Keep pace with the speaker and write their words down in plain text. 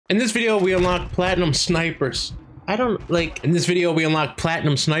In this video, we unlock platinum snipers. In this video, we unlock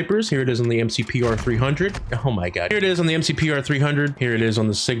platinum snipers. Here it is on the MCPR 300. Oh my God. Here it is on the MCPR 300. Here it is on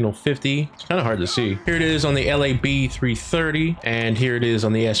the Signal 50. It's kind of hard to see. Here it is on the LAB 330. And here it is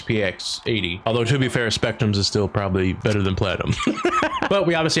on the SPX 80. Although to be fair, Spectrums is still probably better than platinum. But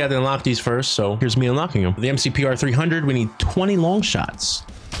we obviously have to unlock these first. So here's me unlocking them. For the MCPR 300, we need 20 long shots.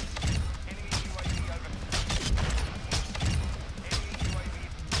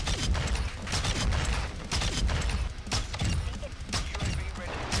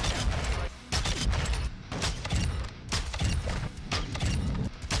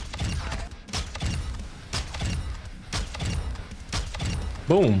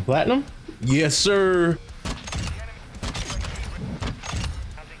 Boom, platinum? Yes, sir.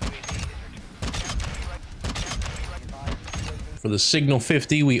 For the Signal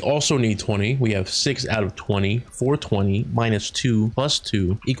 50, we also need 20. We have 6 out of 20. 420 minus 2 plus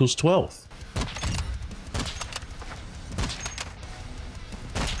 2 equals 12.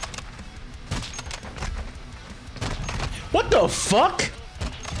 What the fuck?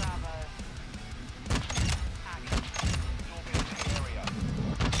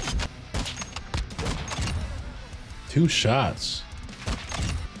 Two shots.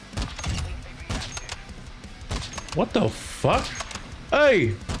 What the fuck?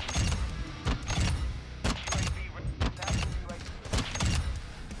 Hey!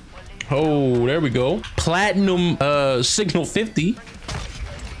 Oh, there we go. Platinum Signal 50.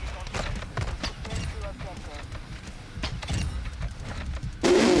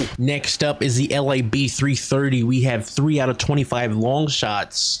 Next up is the LAB 330. We have 3 out of 25 long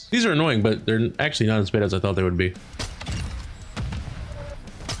shots. These are annoying, but they're actually not as bad as I thought they would be.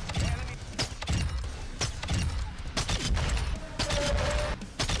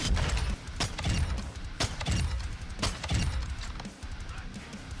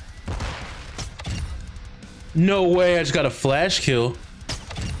 No way, I just got a flash kill.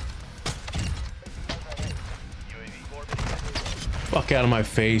 Fuck out of my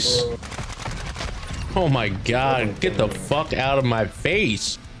face. Oh my God, get the fuck out of my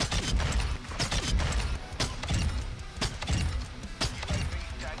face.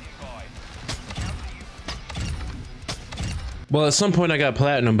 Well, at some point I got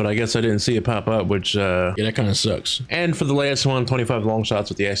platinum, but I guess I didn't see it pop up, which, yeah, that kind of sucks. And for the last one, 25 long shots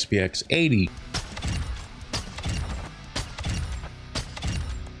with the SPX 80.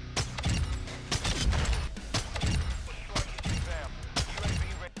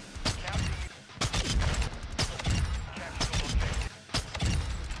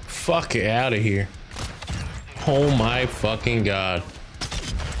 Fuck out of here. Oh my fucking God.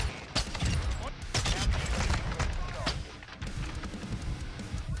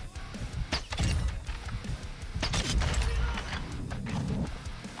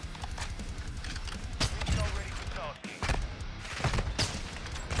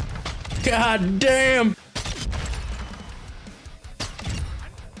 God damn.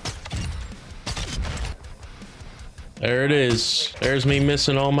 There it is. There's me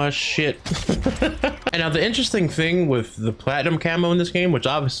missing all my shit. And now the interesting thing with the platinum camo in this game, which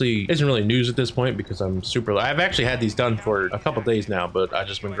obviously isn't really news at this point because I've actually had these done for a couple days now, but I've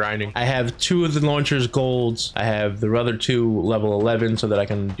just been grinding. I have 2 of the launchers golds. I have the other 2 level 11 so that I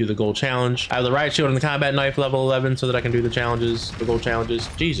can do the gold challenge. I have the riot shield and the combat knife level 11 so that I can do the challenges, the gold challenges.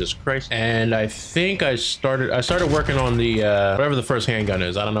 Jesus Christ. And I think I started working on the, whatever the first handgun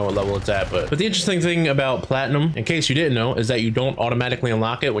is. I don't know what level it's at, but the interesting thing about platinum, in case you didn't know, is that you don't automatically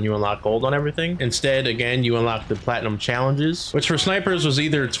unlock it when you unlock gold on everything. Instead, again, you unlock the platinum challenges, which for snipers was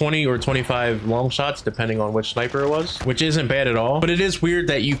either 20 or 25 long shots, depending on which sniper it was, which isn't bad at all. But it is weird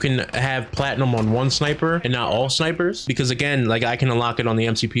that you can have platinum on one sniper and not all snipers, because again, like I can unlock it on the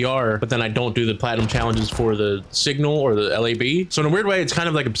MCPR, but then I don't do the platinum challenges for the Signal or the LAB. So in a weird way, it's kind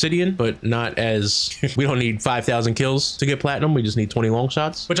of like Obsidian, but not as we don't need 5,000 kills to get platinum. We just need 20 long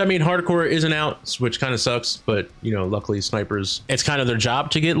shots, which I mean, hardcore isn't out, which kind of sucks, but you know, luckily snipers, it's kind of their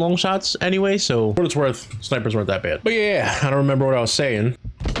job to get long shots anyway. So what it's worth, snipers weren't that bad. But yeah, I don't remember what I was saying.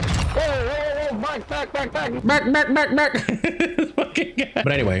 Back.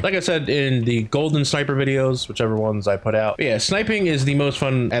 But anyway, like I said in the golden sniper videos, whichever ones I put out, yeah, sniping is the most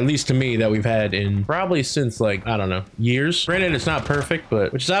fun, at least to me, that we've had in probably since, like, I don't know, years. Granted, it's not perfect,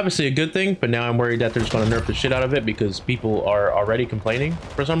 but which is obviously a good thing, but now I'm worried that they're just going to nerf the shit out of it because people are already complaining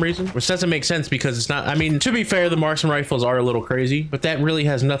for some reason, which doesn't make sense because it's not, I mean, to be fair, the marksman rifles are a little crazy, but that really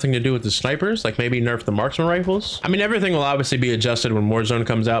has nothing to do with the snipers. Like, maybe nerf the marksman rifles. I mean, everything will obviously be adjusted when Warzone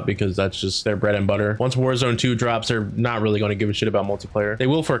comes out because that's just their bread and butter. Once Warzone 2 drops, they're not really going to give a shit about multiplayer. They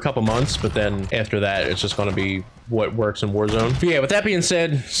will for a couple months, but then after that, it's just going to be what works in Warzone. But yeah, with that being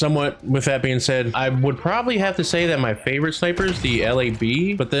said, I would probably have to say that my favorite sniper is the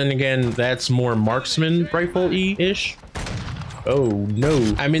LAB, but then again, that's more marksman rifle-y-ish. Oh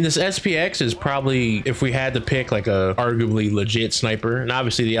no. I mean, this SPX is probably, if we had to pick like a arguably legit sniper, and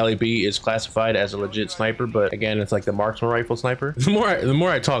obviously the LAB is classified as a legit sniper, but again, it's like the marksman rifle sniper. The more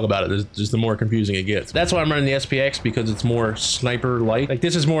I talk about it, just the more confusing it gets. That's why I'm running the SPX, because it's more sniper-like. Like,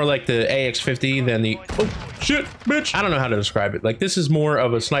 this is more like the AX50 than the, oh shit, bitch. I don't know how to describe it. Like, this is more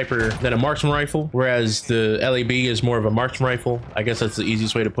of a sniper than a marksman rifle, whereas the LAB is more of a marksman rifle. I guess that's the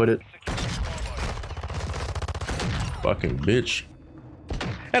easiest way to put it. Fucking bitch.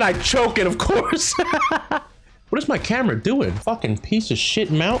 And I choke it, of course. What is my camera doing? Fucking piece of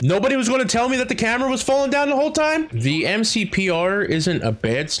shit mount. Nobody was going to tell me that the camera was falling down the whole time. The MCPR isn't a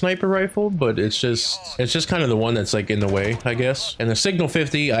bad sniper rifle, but it's just kind of the one that's like in the way, I guess. And the Signal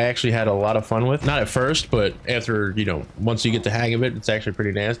 50, I actually had a lot of fun with. Not at first, but after, you know, once you get the hang of it, it's actually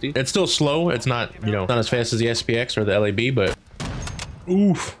pretty nasty. It's still slow. It's not, you know, not as fast as the SPX or the LAB, but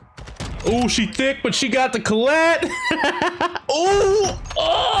oof. Oh, she thick, but she got the collet. Oh,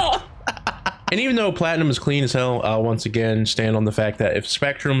 oh. And even though Platinum is clean as hell, I'll once again stand on the fact that if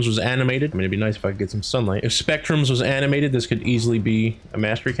Spectrums was animated, I mean, it'd be nice if I could get some sunlight. If Spectrums was animated, this could easily be a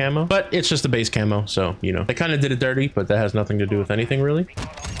mastery camo, but it's just a base camo. So, you know, they kind of did it dirty, but that has nothing to do with anything really.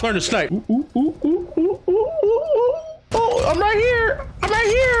 Learn to snipe. Ooh, ooh, ooh, ooh, ooh, ooh, ooh. Oh, I'm right here. I'm right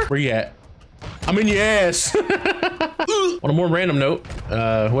here. Where you at? I'm in your ass. On a more random note,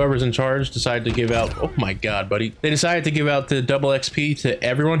 whoever's in charge decided to give out, oh my god, buddy. They decided to give out the double XP to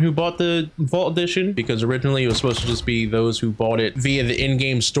everyone who bought the Vault Edition, because originally it was supposed to just be those who bought it via the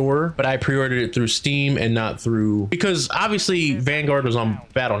in-game store, but I pre-ordered it through Steam and not through, because obviously Vanguard was on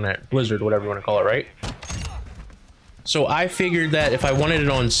Battle.net, Blizzard, whatever you want to call it, right? So I figured that if I wanted it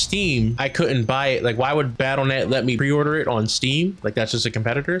on Steam, I couldn't buy it. Like, why would Battle.net let me pre-order it on Steam? Like, that's just a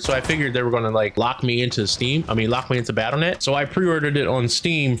competitor. So I figured they were going to like lock me into Steam. I mean, lock me into Battle.net. So I pre-ordered it on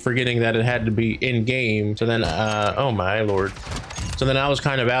Steam, forgetting that it had to be in game. So then, oh my lord. So then I was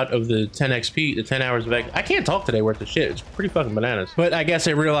kind of out of the 10 XP, the 10 hours of XP. I can't talk today worth of shit. It's pretty fucking bananas. But I guess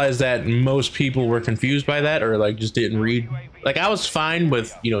I realized that most people were confused by that, or like just didn't read. Like, I was fine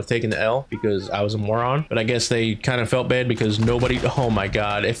with, you know, taking the L because I was a moron, but I guess they kind of felt bad because nobody, oh my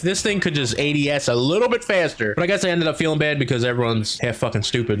god, if this thing could just ADS a little bit faster. But I guess I ended up feeling bad because everyone's half fucking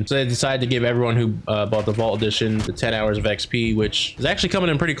stupid. So they decided to give everyone who bought the Vault Edition the 10 hours of XP, which is actually coming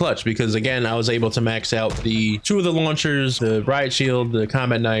in pretty clutch because again, I was able to max out the 2 of the launchers, the riot shield, the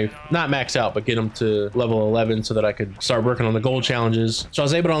combat knife, not max out, but get them to level 11 so that I could start working on the gold challenges. So I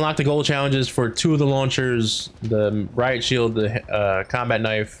was able to unlock the gold challenges for 2 of the launchers, the riot shield, the combat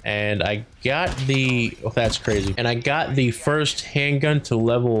knife, and I got the, oh, that's crazy. And I got the first handgun to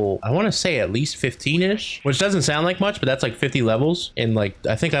level, I want to say at least 15-ish, which doesn't sound like much, but that's like 50 levels in like,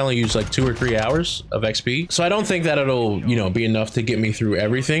 I think I only used like 2 or 3 hours of XP. So I don't think that it'll, you know, be enough to get me through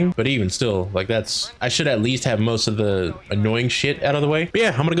everything, but even still, like that's, I should at least have most of the annoying shit out of the way. But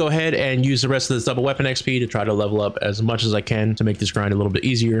yeah, I'm gonna go ahead and use the rest of this double weapon XP to try to level up as much as I can to make this grind a little bit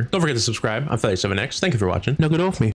easier. Don't forget to subscribe. I'm Philly7X. Thank you for watching. Now get off me.